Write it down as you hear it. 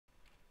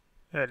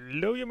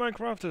Hello you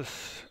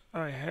Minecrafters!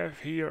 I have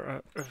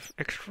here a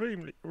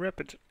extremely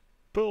rapid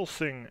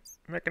pulsing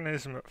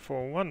mechanism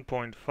for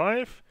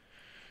 1.5.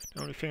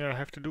 The only thing I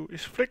have to do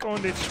is flick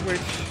on this switch,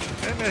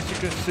 and as you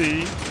can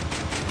see,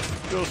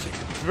 it's pulsing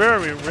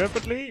very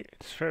rapidly.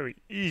 It's very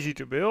easy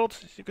to build.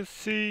 As you can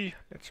see,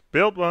 let's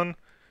build one.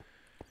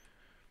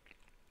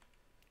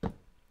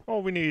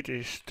 All we need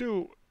is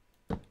two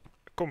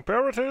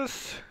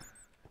comparators.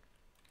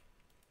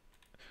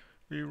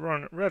 We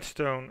run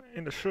redstone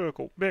in the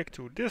circle back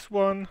to this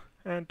one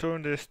and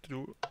turn this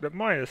to the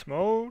minus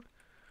mode.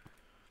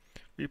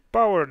 We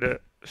power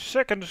the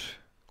second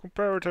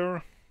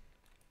comparator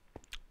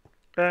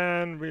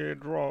and we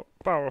draw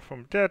power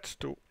from that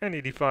to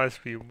any device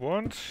we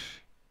want.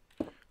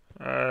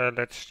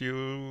 Let's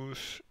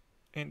use,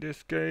 in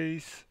this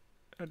case,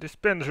 a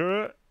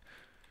dispenser,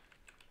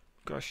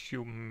 because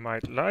you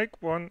might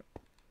like one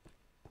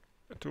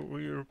to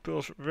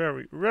repulse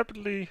very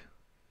rapidly.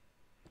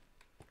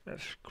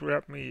 Let's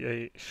grab me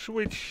a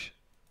switch,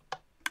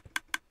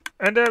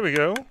 and there we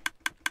go.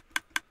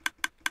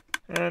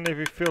 And if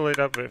we fill it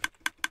up with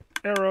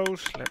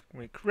arrows, let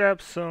me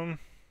grab some.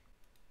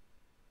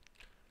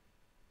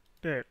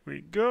 There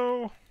we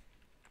go.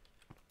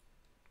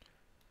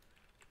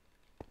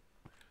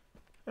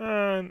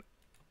 And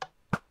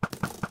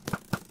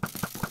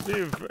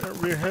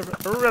we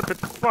have a rapid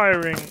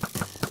firing.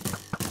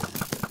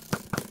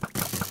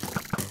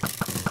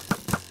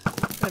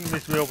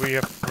 Enemies will be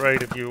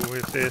afraid of you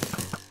with this.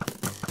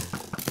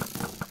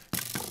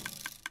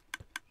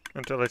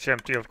 Until it's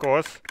empty, of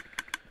course.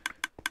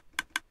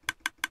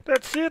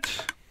 That's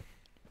it.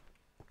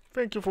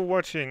 Thank you for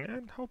watching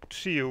and hope to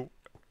see you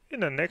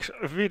in the next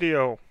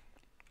video.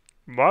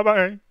 Bye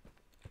bye.